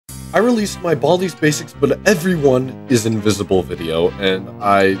I released my Baldi's Basics but everyone is invisible video, and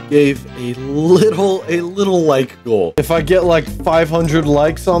I gave a little like goal. If I get like 500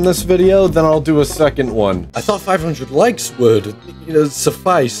 likes on this video, then I'll do a second one. I thought 500 likes would,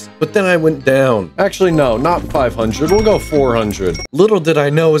 suffice, but then I went down. Actually, no, not 500, we'll go 400. Little did I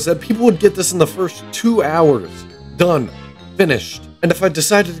know is that people would get this in the first 2 hours. Done. Finished. And if I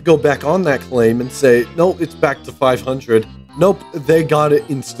decided to go back on that claim and say, no, it's back to 500, nope, they got it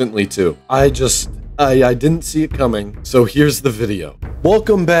instantly too. I didn't see it coming, so here's the video.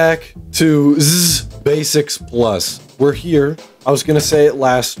 Welcome back to Basics Plus. We're here. I was gonna say it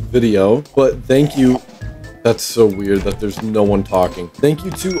last video, but thank you. That's so weird that there's no one talking. Thank you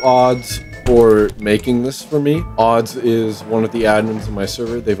to Odds for making this for me. Odds is one of the admins in my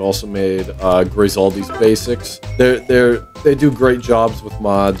server. They've also made Graysland's Basics. They do great jobs with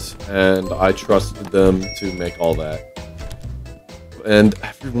mods, and I trusted them to make all that. And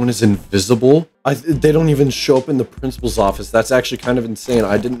everyone is invisible. They don't even show up in the principal's office. That's actually kind of insane.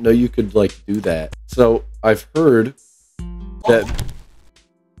 I didn't know you could, like, do that. So, I've heard that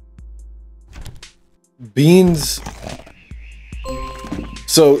beans...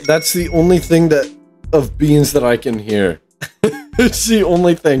 So, that's the only thing of beans that I can hear. It's the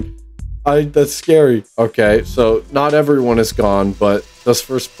only thing. That's scary. Okay, so, not everyone is gone, but does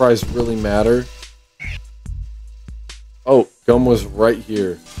first prize really matter? Oh, gum was right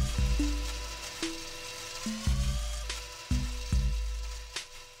here.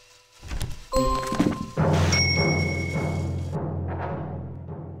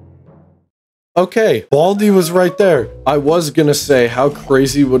 Okay, Baldi was right there. I was gonna say, how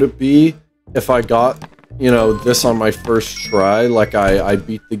crazy would it be if I got, this on my first try, like I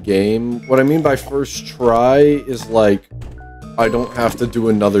beat the game. What I mean by first try is like, I don't have to do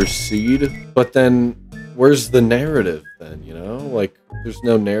another seed, but then where's the narrative then, Like, there's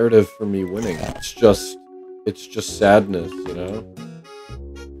no narrative for me winning. It's just sadness,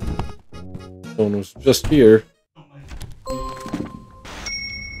 Someone was just here.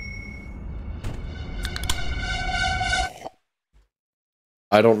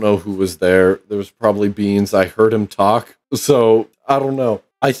 I don't know who was there. There was probably Beans. I heard him talk, so I don't know.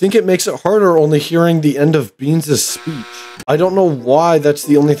 I think it makes it harder only hearing the end of Beans' speech. I don't know why that's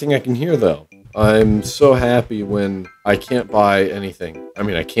the only thing I can hear, though. I'm so happy when I can't buy anything. I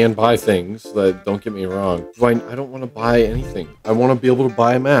mean, I can buy things, don't get me wrong. I don't want to buy anything. I want to be able to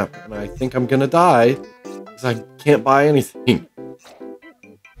buy a map, and I think I'm gonna die because I can't buy anything.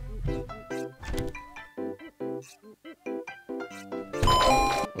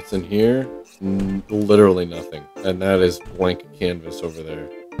 What's in here? Literally nothing. And that is blank canvas over there.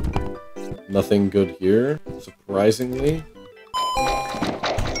 Nothing good here, surprisingly.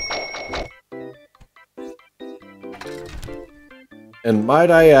 And might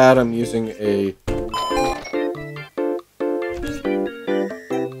I add, I'm using a...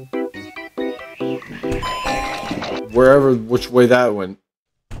 which way that went.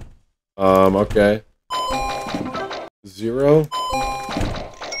 Okay. 0?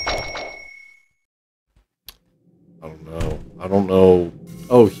 I don't know.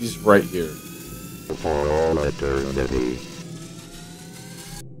 Oh, he's right here. For all eternity.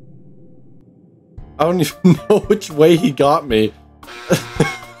 I don't even know which way he got me.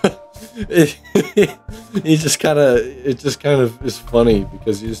 It just kind of is funny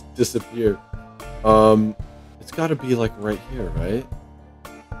because he just disappeared. It's got to be like right here, right?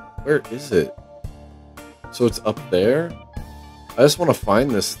 Where is it? So it's up there? I just want to find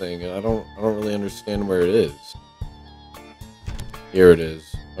this thing, and I don't really understand where it is. Here it is.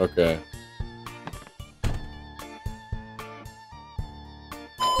 Okay.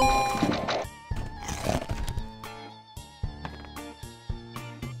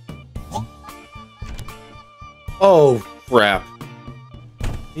 Oh, crap.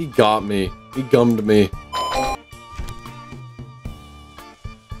 He got me. He gummed me.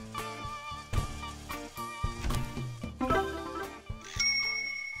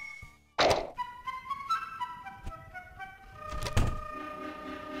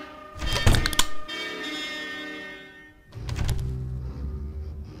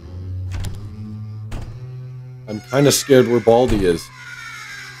 I'm kind of scared where Baldi is.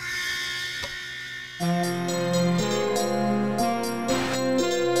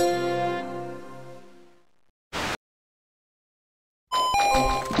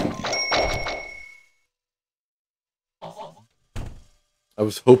 I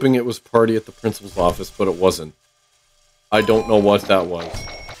was hoping it was party at the principal's office, but it wasn't. I don't know what that was.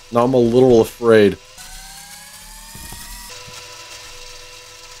 Now I'm a little afraid.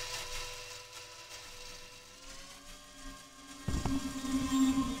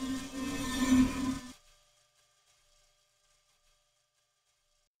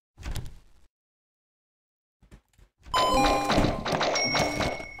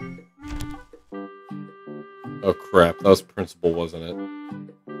 crap. That was principal, wasn't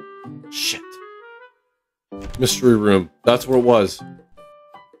it? Shit. Mystery room. That's where it was.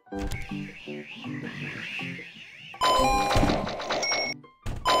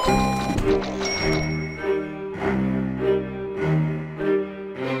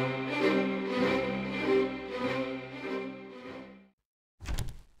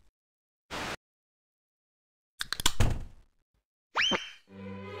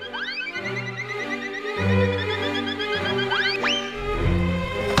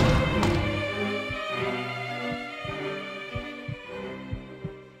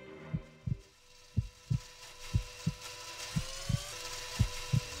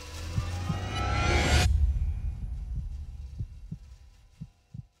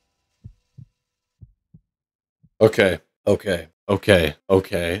 Okay.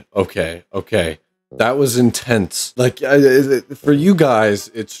 That was intense. Like, for you guys,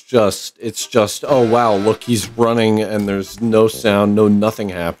 it's just, oh wow, look, he's running and there's no sound, nothing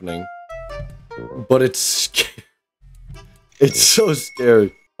happening. But it's so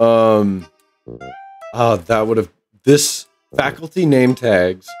scary. This faculty name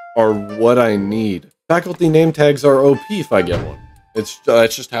tags are what I need. Faculty name tags are OP if I get one. That's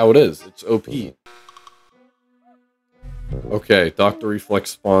just how it is. It's OP. Okay, Doctor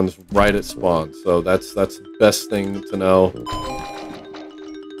Reflex spawns right at spawn, so that's the best thing to know.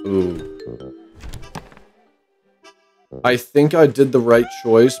 Ooh. I think I did the right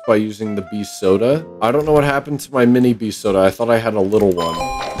choice by using the bee soda. I don't know what happened to my mini bee soda. I thought I had a little one,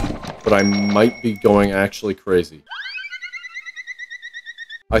 but I might be going actually crazy.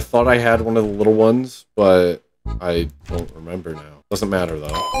 I thought I had one of the little ones, but I don't remember now. Doesn't matter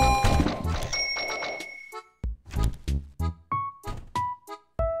though.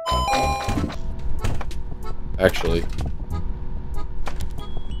 Actually.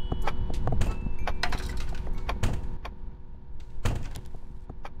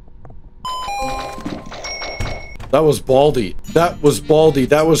 That was Baldi. That was Baldi.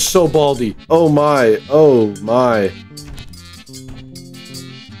 That was so Baldi. Oh my. Oh my.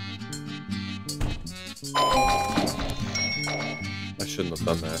 I shouldn't have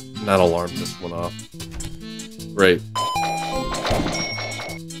done that. And that alarm just went off. Great.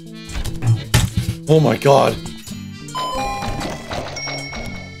 Oh my god.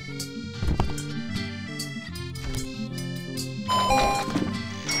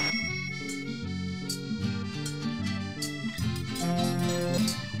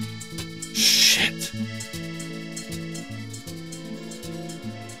 Shit.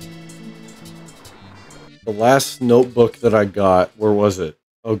 The last notebook that I got, where was it?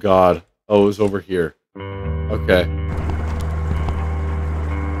 Oh god. Oh, it was over here. Okay.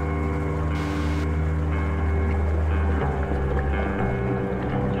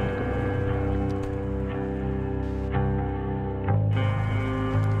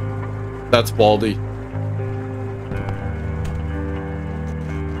 That's Baldi.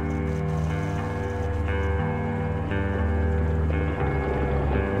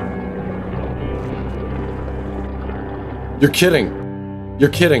 You're kidding. You're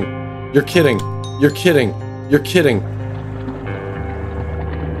kidding. You're kidding. You're kidding. You're kidding.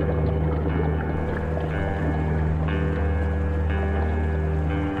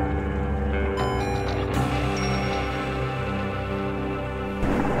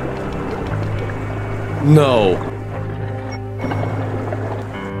 No.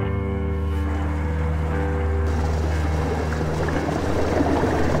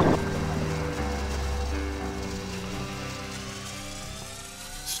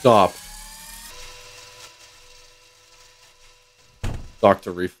 Stop.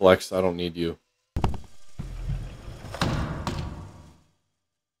 Doctor Reflex, I don't need you.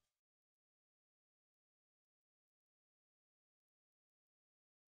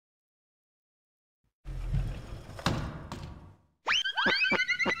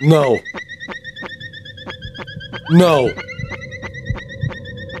 No. No.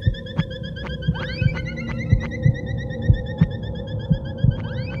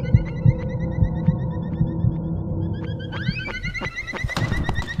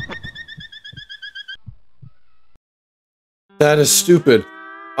 That is stupid.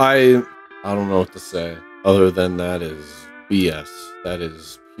 I don't know what to say other than that is BS. That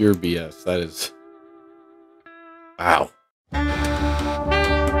is pure BS. That is... Wow.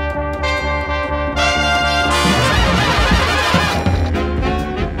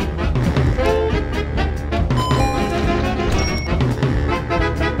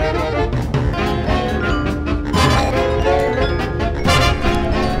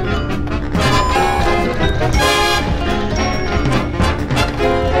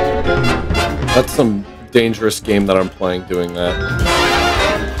 dangerous game that I'm playing doing that.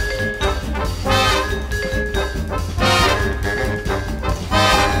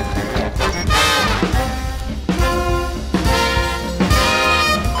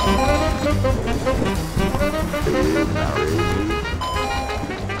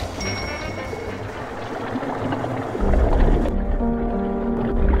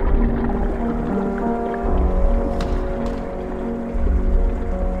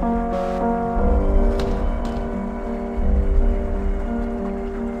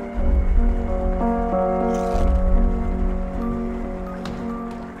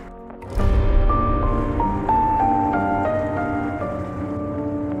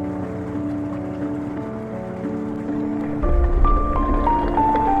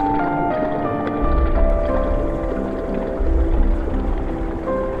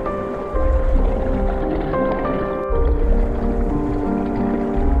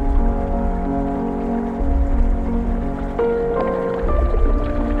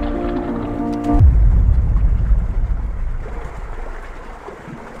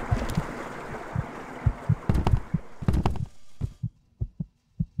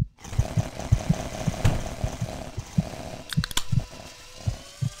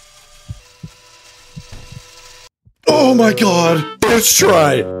 Oh my god! First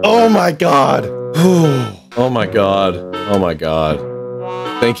try! Oh my god! Oh my god. Oh my god.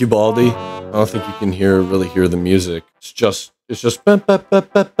 Thank you, Baldi. I don't think you can really hear the music. It's just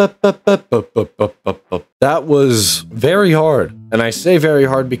that was very hard. And I say very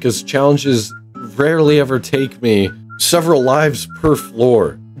hard because challenges rarely ever take me several lives per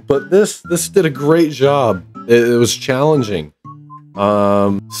floor. But this did a great job. It was challenging.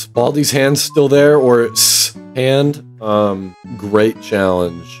 Baldi's hand's still there, or hand. Great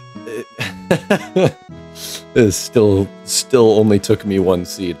challenge. It still only took me 1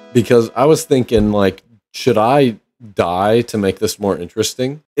 seed because I was thinking, like, should I die to make this more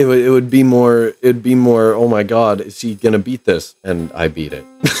interesting? It would be more, oh my god, is he gonna beat this? And I beat it.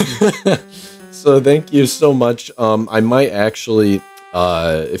 So thank you so much. I might actually,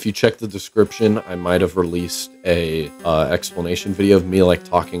 if you check the description, I might have released a explanation video of me like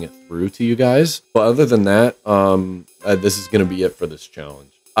talking it through to you guys. But other than that, this is gonna be it for this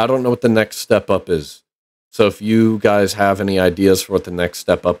challenge. I don't know what the next step up is. So if you guys have any ideas for what the next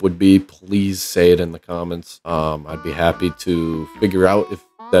step up would be, please say it in the comments. I'd be happy to figure out if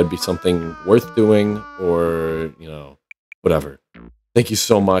that'd be something worth doing or, you know, whatever. Thank you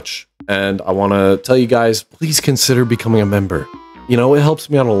so much. And I want to tell you guys, please consider becoming a member. You know, it helps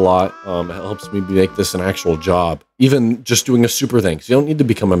me out a lot. It helps me make this an actual job. Even just doing a super thanks. You don't need to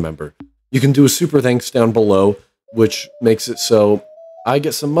become a member. You can do a super thanks down below, which makes it so I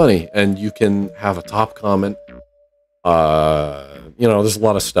get some money and you can have a top comment. You know, there's a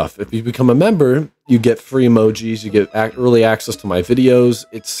lot of stuff. If you become a member, you get free emojis, you get early access to my videos.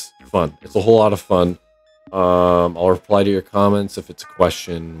 It's fun. It's a whole lot of fun. I'll reply to your comments if it's a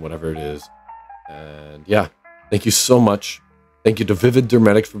question, whatever it is. And yeah, thank you so much. Thank you to Vivid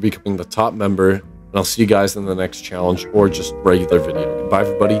Dermetics for becoming the top member. And I'll see you guys in the next challenge or just regular video. Goodbye,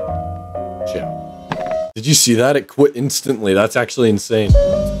 everybody. Ciao. Did you see that? It quit instantly. That's actually insane.